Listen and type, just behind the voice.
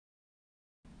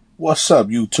What's up,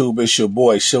 YouTube? It's your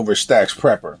boy, Silver Stacks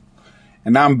Prepper.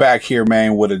 And I'm back here,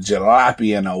 man, with a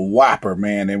jalopy and a whopper,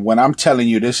 man. And when I'm telling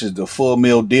you this is the full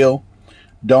meal deal,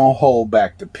 don't hold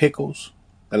back the pickles,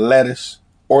 the lettuce,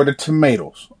 or the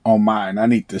tomatoes on mine. I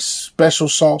need the special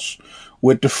sauce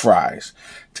with the fries.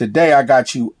 Today, I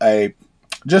got you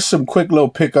just some quick little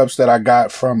pickups that I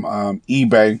got from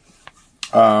eBay.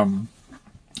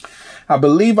 I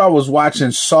believe I was watching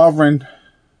Sovereign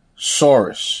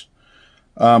Saurus.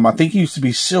 I think he used to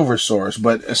be Silver Saurus,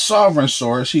 but Sovereign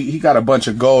Saurus, he got a bunch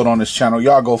of gold on his channel.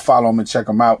 Y'all go follow him and check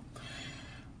him out.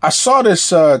 I saw this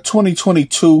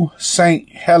 2022 St.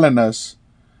 Helena's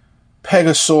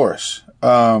Pegasaurus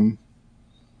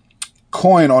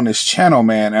coin on his channel,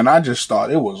 man, and I just thought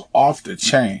it was off the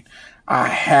chain. I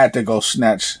had to go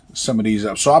snatch some of these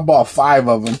up. So I bought 5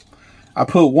 of them. I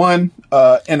put one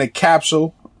in a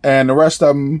capsule, and the rest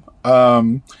of them,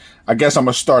 I guess I'm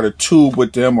going to start a tube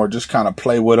with them or just kind of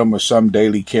play with them or some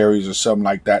daily carries or something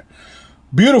like that.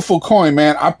 Beautiful coin,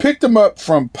 man. I picked them up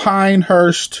from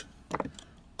Pinehurst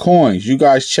Coins. You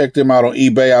guys check them out on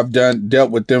eBay. I've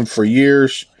dealt with them for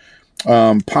years.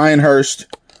 Pinehurst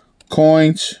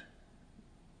Coins.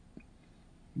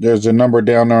 There's a number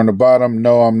down there on the bottom.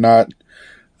 No, I'm not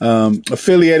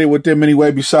affiliated with them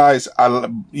anyway. Besides, I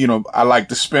like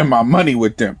to spend my money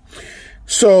with them.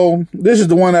 So this is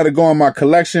the one that'll go in my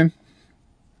collection.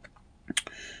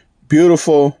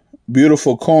 Beautiful,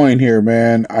 beautiful coin here,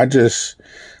 man.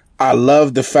 I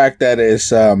love the fact that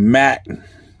it's matte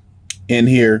in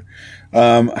here.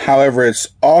 However, it's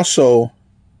also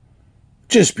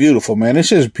just beautiful, man. It's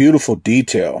just beautiful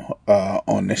detail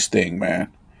on this thing, man.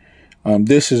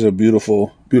 This is a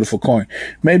beautiful, beautiful coin.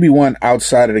 Maybe one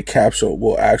outside of the capsule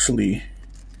will actually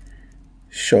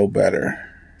show better.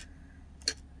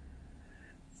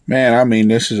 Man, I mean,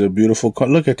 this is a beautiful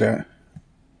coin. Look at that.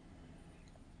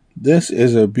 This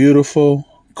is a beautiful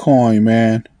coin,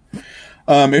 man.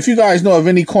 If you guys know of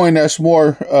any coin that's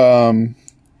more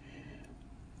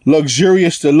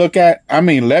luxurious to look at, I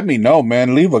mean, let me know,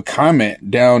 man. Leave a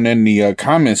comment down in the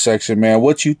comment section, man,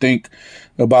 what you think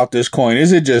about this coin.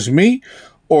 Is it just me,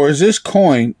 or is this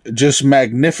coin just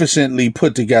magnificently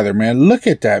put together, man? Look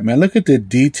at that, man. Look at the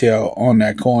detail on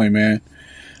that coin, man.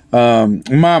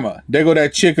 Mama, there go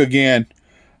that chick again.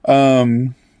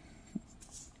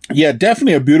 Yeah,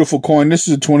 definitely a beautiful coin. This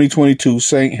is a 2022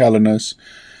 St. Helena's.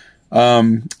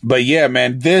 But yeah,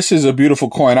 man, this is a beautiful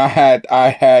coin. I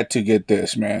had to get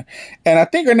this, man. And I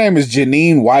think her name is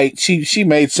Janine White. She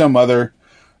made some other,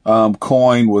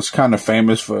 coin, was kind of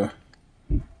famous for,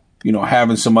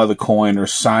 having some other coin or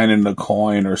signing the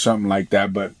coin or something like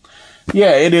that. But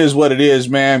yeah, it is what it is,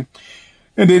 man.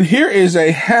 And then here is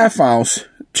a 1/2 ounce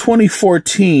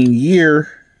 2014 year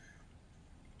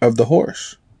of the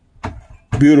horse.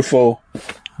 Beautiful,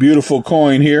 beautiful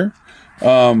coin here.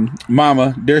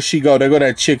 Mama, there she go. There go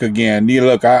that chick again. You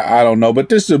look, I don't know, but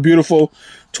this is a beautiful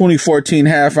 2014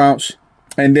 1/2 ounce.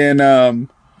 And then,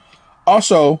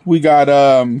 also we got,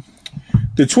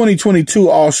 the 2022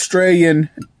 Australian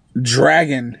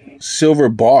Dragon silver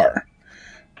bar.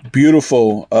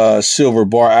 Beautiful, silver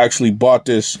bar. I actually bought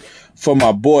this for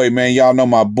my boy, man. Y'all know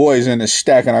my boy's in the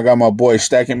stacking. I got my boy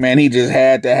stacking, man. He just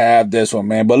had to have this one,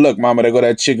 man. But look, mama, there go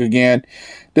that chick again.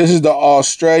 This is the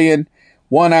Australian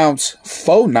 1 ounce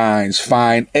 4 9s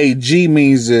fine. AG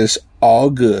means this all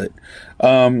good.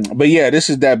 But yeah, this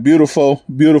is that beautiful,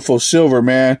 beautiful silver,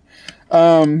 man.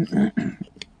 I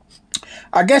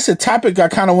guess the topic I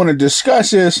kind of want to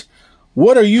discuss is,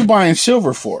 what are you buying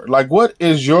silver for? Like, what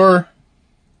is your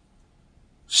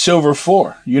silver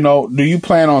for? Do you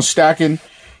plan on stacking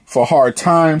for hard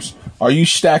times? Are you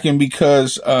stacking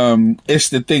because it's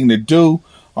the thing to do?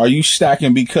 Are you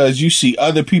stacking because you see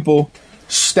other people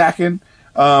stacking?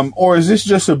 Or is this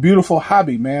just a beautiful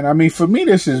hobby, man? I mean, for me,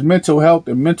 this is mental health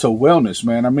and mental wellness,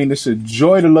 man. I mean, it's a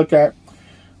joy to look at,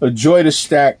 a joy to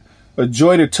stack, a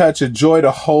joy to touch, a joy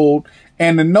to hold,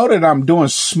 and to know that I'm doing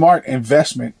smart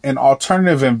investment and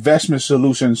alternative investment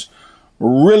solutions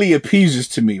really appeases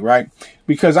to me, right?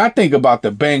 Because I think about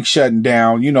the bank shutting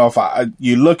down. If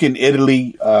you look in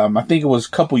Italy, I think it was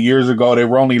a couple years ago, they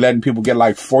were only letting people get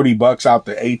like $40 out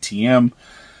the ATM.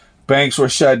 Banks were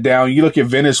shut down. You look at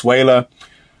Venezuela.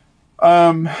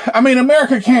 I mean,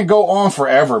 America can't go on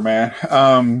forever, man.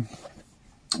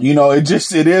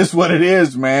 It is what it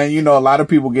is, man. A lot of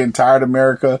people getting tired of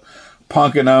America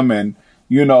punking them, and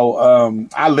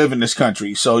I live in this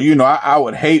country, so I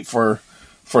would hate for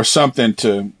something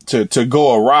to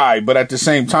go awry, but at the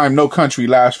same time, no country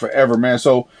lasts forever, man.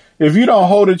 So if you don't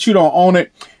hold it, you don't own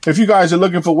it. If you guys are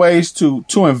looking for ways to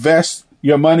invest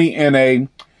your money in a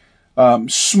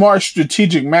smart,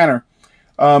 strategic manner,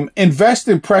 invest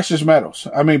in precious metals.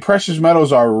 I mean, precious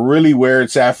metals are really where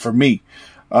it's at for me.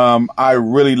 I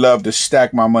really love to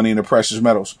stack my money into precious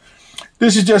metals.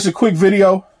 This is just a quick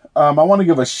video. I want to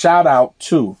give a shout out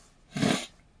to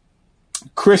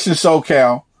Chris and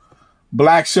SoCal,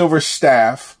 Black Silver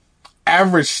Staff,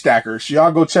 Average Stackers.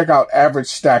 Y'all go check out Average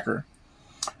Stacker.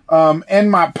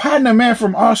 And my partner, man,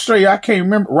 from Australia, I can't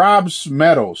remember, Rob's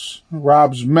Metals.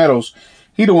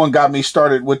 He the one got me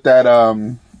started with that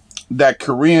that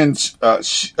Korean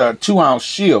 2-ounce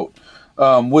shield,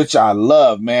 which I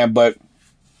love, man. But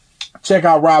check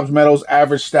out Rob's Metals,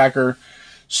 Average Stacker,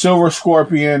 Silver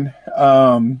Scorpion,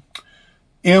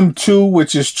 M2,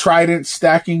 which is Trident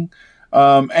stacking.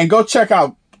 And go check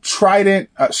out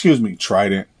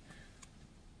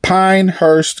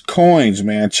Pinehurst Coins,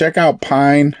 man. Check out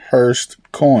Pinehurst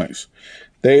Coins.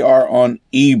 They are on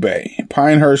eBay.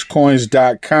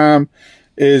 Pinehurstcoins.com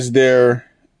is their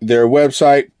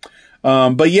website.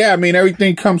 But yeah, I mean,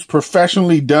 everything comes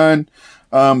professionally done.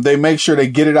 They make sure they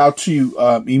get it out to you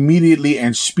immediately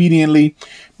and expediently.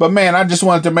 But man, I just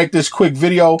wanted to make this quick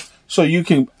video so you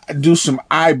can do some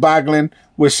eye-boggling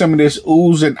with some of this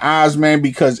oohs and ahs, man,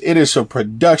 because it is a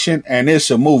production and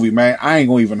it's a movie, man. I ain't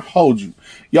gonna even hold you.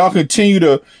 Y'all continue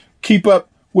to keep up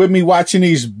with me watching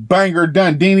these banger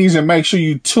Dundinis and make sure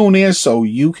you tune in so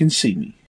you can see me.